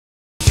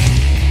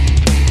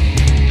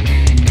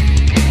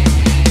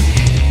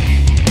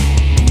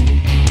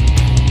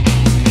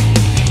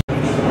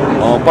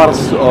Parse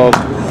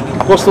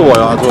कस्तो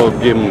भयो आज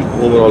game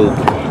overall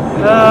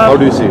how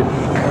do you C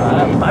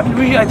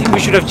I think we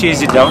should have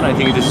chased it down. I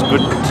think it is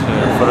good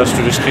for us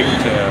to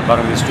restrict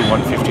Bangladesh to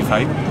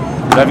 155.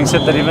 But having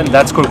said that, even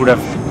that score could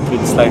have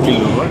been slightly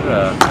lower.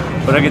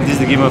 But again, this is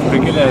the game of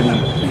cricket, and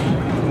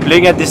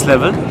playing at this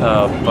level,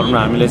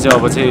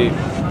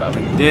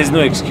 there is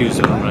no excuse.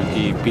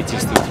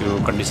 Pitches to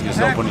conditions,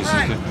 opponents.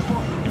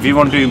 If we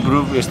want to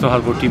improve, team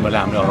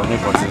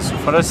so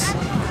for us,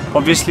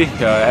 obviously,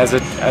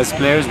 as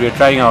players, we are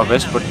trying our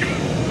best, but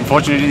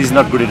unfortunately, this is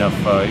not good enough.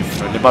 If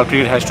Nepal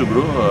cricket has to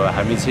grow,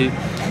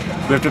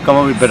 we have to come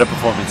up with better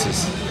performances.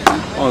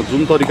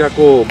 जुन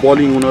तरिकाको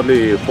bowling उनीहरूले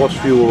first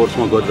few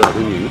ओभर्समा गरिरहेको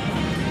थियो नि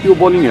त्यो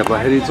bowling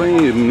हेर्दाखेरि चाहिँ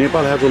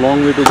Nepal has a long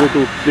way to go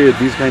to play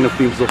this kind of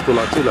teams जस्तो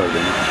लाग्छ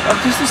लाग्दैन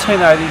त्यस्तो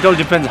छैन it all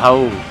depends how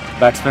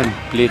batsman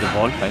play the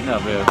बल हैन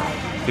अब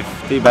इफ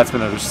त्यही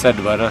ब्याट्सम्यानहरू सेट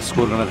भएर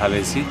स्कोर गर्न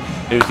थालेपछि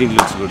everything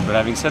looks good but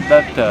having shed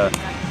that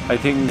I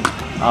think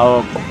our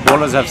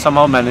bowlers have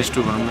somehow manage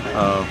to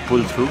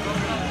pool through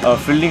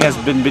fielding has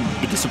been a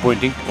bit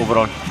disappointing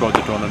overall throughout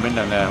the tournament,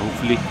 and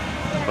hopefully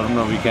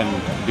we can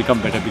become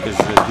better, because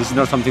this is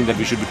not something that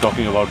we should be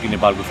talking about in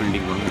Nepal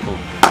fielding.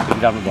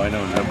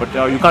 But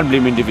you can't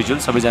blame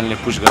individuals. सबैजनाले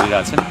push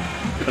गरिरहेछन्.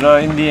 But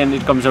in the end,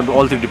 it comes down to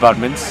all three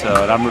departments.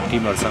 राम्रो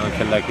टिमहरुसँग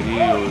खेल्दाखेरि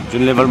यो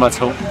जुन लेभलमा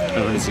छौं,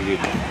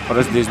 for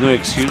us there is no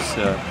excuse.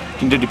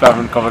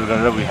 Inter-department cover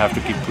गरेर we have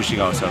to keep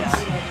pushing ourselves.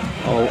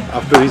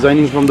 After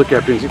resigning from the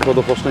captaincy, for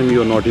the first time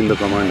you are not in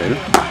the command.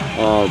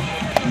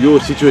 Your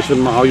situation,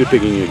 how are you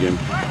taking your game?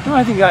 No, I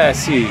think I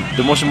see.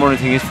 The most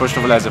important thing is, first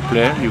of all, as a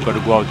player, you got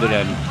to go out there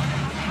and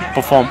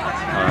perform.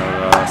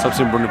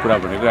 सबसे important कुरा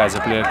भनेको as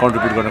a player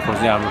contribute गर्न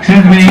खोज्ने हाम्रो.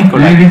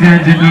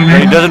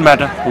 It doesn't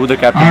matter who the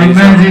captain is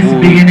or who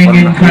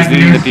is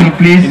leading the team.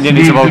 In the end,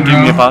 it's about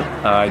Team Nepal.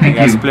 I think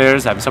as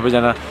players, हामी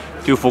सबैजना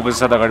त्यो focus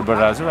साथ अगाडि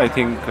बढिरहेको छौँ. I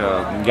think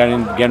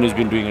Gyanu has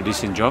been doing a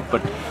decent job,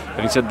 but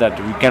having said that,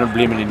 we cannot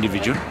blame an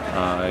individual.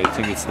 I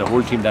think it's the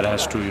whole team that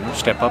has to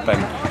step up,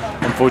 and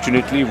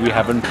unfortunately, we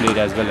haven't played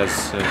as well as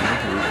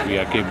we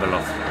are capable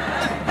of.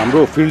 हाम्रो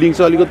fielding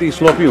चाहिँ अलिकति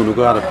sloppy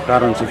हुनुको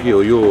कारण चाहिँ के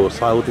हो यो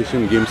south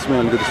Asian गेम्समै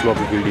अलिकति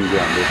स्लपी फिल्डिङ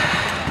चाहिँ हाम्रो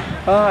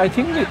I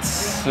think it's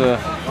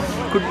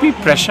could be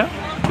pressure,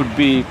 could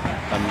be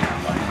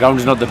ground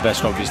is not the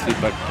best obviously,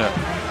 but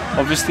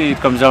obviously it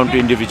comes down to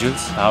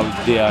individuals how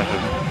they are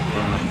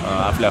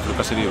आफूले आफ्नो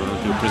कसरी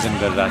त्यो प्रेजेन्ट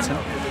गरिरहेछन्.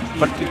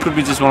 But it could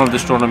be just one of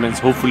those tournaments,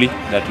 hopefully,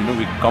 that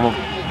we come up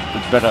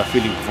with better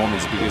fielding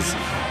performance, because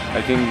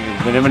I think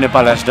whenever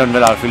Nepal has done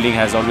well, our fielding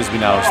has always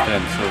been our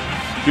strength. So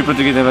people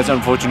think that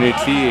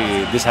unfortunately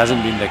this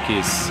hasn't been the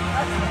case.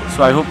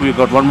 So I hope we've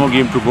got one more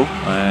game to go,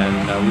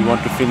 and we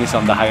want to finish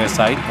on the higher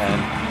side, and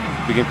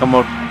we can come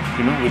out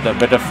with a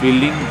better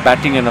fielding,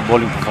 batting and a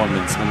bowling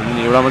performance.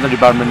 एउटा मात्र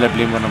डिपार्टमेन्टलाई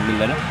blame गर्न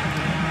मिल्दैन,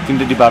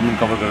 तीनटा department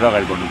cover गरेर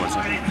अगाडि बढ्नुपर्छ.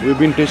 We've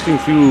been testing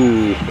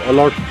a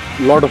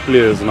lot of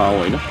players now,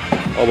 हैन.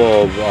 अब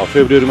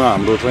फेब्रुअरीमा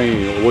हाम्रो चाहिँ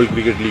वर्ल्ड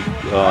क्रिकेट लिग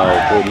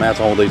को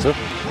म्याच आउँदैछ.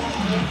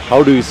 How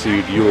do you see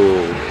it? यो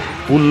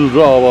पुल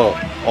र अब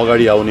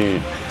अगाडि आउने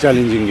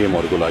च्यालेन्जिङ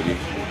गेमहरुको लागि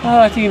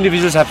I think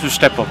individuals have to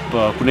step up.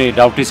 कुनै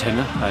डाउटै छैन.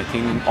 I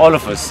think all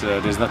of us,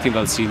 there's nothing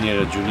called senior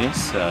or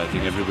juniors. I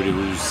think everybody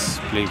who's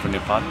playing for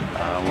Nepal,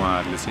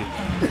 उहाँहरूले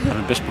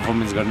चाहिँ best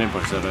performance गर्नै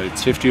पर्छ. र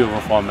it's 50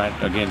 over format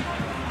again,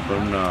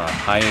 from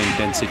higher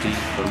intensity,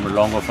 from a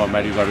longer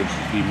format, you got to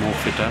be more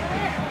fitter.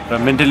 र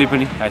mentally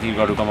पनि I think you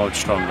got to come out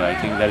stronger. I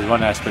think that is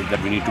one aspect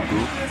that we need to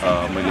grow.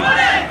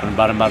 मैले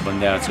बारम्बार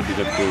भन्दै आएको छु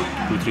विगतको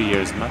 2-3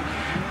 yearsमा.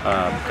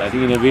 I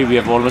think in a way we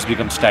have almost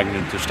become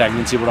stagnant. So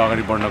stagnancyबाट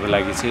अगाडि बढ्नको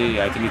लागि चाहिँ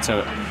I think it's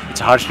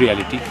a harsh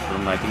reality.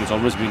 I think it's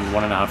almost been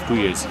 1.5-2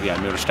 years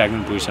हामी एउटा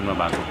stagnant पोजिसनमा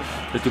भएको.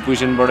 र त्यो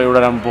पोजिसनबाट एउटा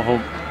राम्रो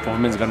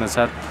पर्फर्मेन्स गर्न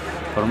साथ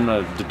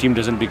the team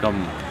doesn't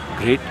become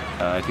great.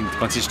 I think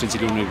consistency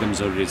ल्याउनु एकदम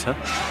जरुरी छ.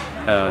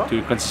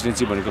 त्यो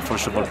consistency भनेको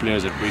first of all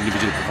players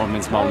individual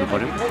performance मा आउनु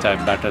पर्यो,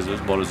 चाहे batters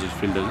होस्, bowlers होस्,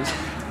 fielders होस्.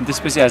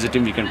 त्यसपछि as a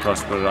team we can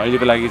prosper.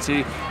 अहिलेको लागि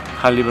चाहिँ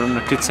खाली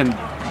tips and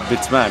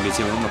bits मा हामी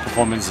चाहिँ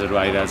performanceहरु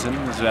आइरहेछन्.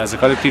 So as a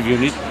collective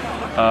unit,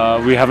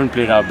 we haven't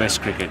played our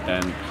best cricket,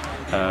 and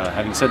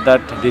having said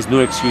that, there is no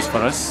excuse for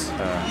us.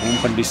 Home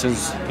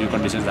conditions, new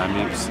conditions,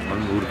 हामी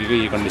हुर्केकै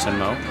यही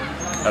कन्डिसनमा हो.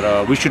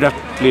 We should have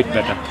played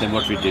better than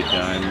what we did,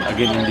 and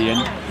again in the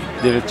end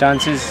there were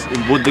chances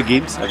in both the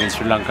games against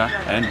Sri Lanka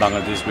and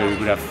Bangladesh where we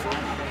could have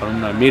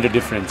made a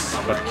difference,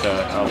 but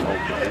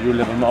यो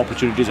लेभलमा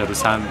opportunities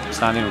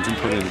सानै हुन्छन्,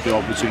 थोरै हुन्छ. त्यो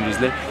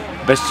opportunities-ले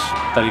best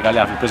तरिकाले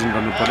आफू present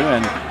गर्नु पर्यो,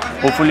 and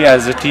hopefully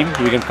as a team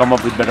we can come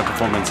up with better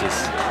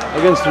performances.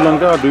 Against Sri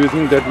Lanka, do you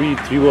think that we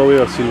threw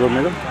away a silver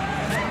medal?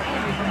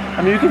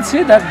 I mean, you can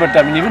say that, but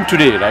I mean, even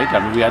today, right? I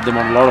mean, we had them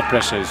on a lot of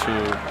pressure. So,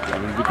 I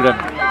mean, we could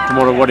have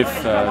tomorrow. What if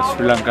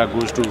Sri Lanka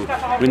goes to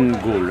win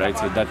gold, right?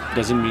 So that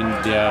doesn't mean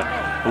they are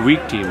a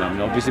weak team. I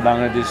mean, obviously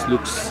Bangladesh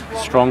looks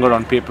stronger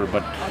on paper,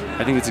 but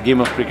I think it's a game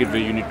of cricket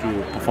where you need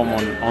to perform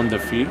on the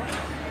field.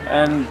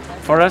 And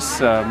for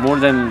us, more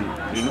than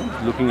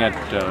looking at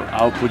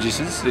our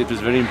positions, it was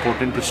very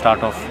important to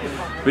start off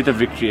with a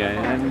victory,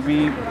 and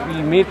we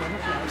made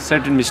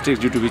certain mistakes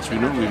due to which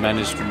we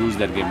managed to lose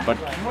that game. But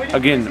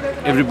again,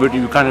 everybody,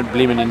 you cannot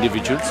blame an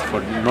individuals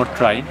for not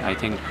trying. I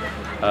think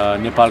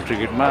Nepal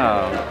cricket ma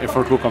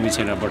effort ko kami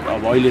छैन, but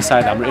अब अहिले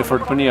सायद हाम्रो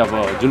effort पनि अब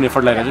जुन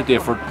effort लगाइरहेको छ त्यो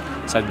effort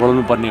सायद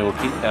बढाउनु पर्ने हो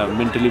कि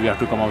mentally we have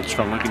to come out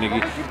stronger, किनकि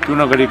त्यो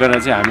नगरिकन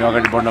चाहिँ हामी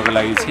अगाडि बढ्नको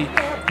लागि चाहिँ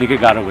निकै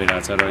गाह्रो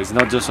भइरहेछ र it's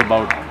not just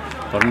about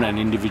an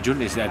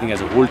individual. I think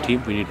as a whole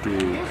team we need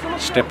to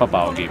step up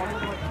our game.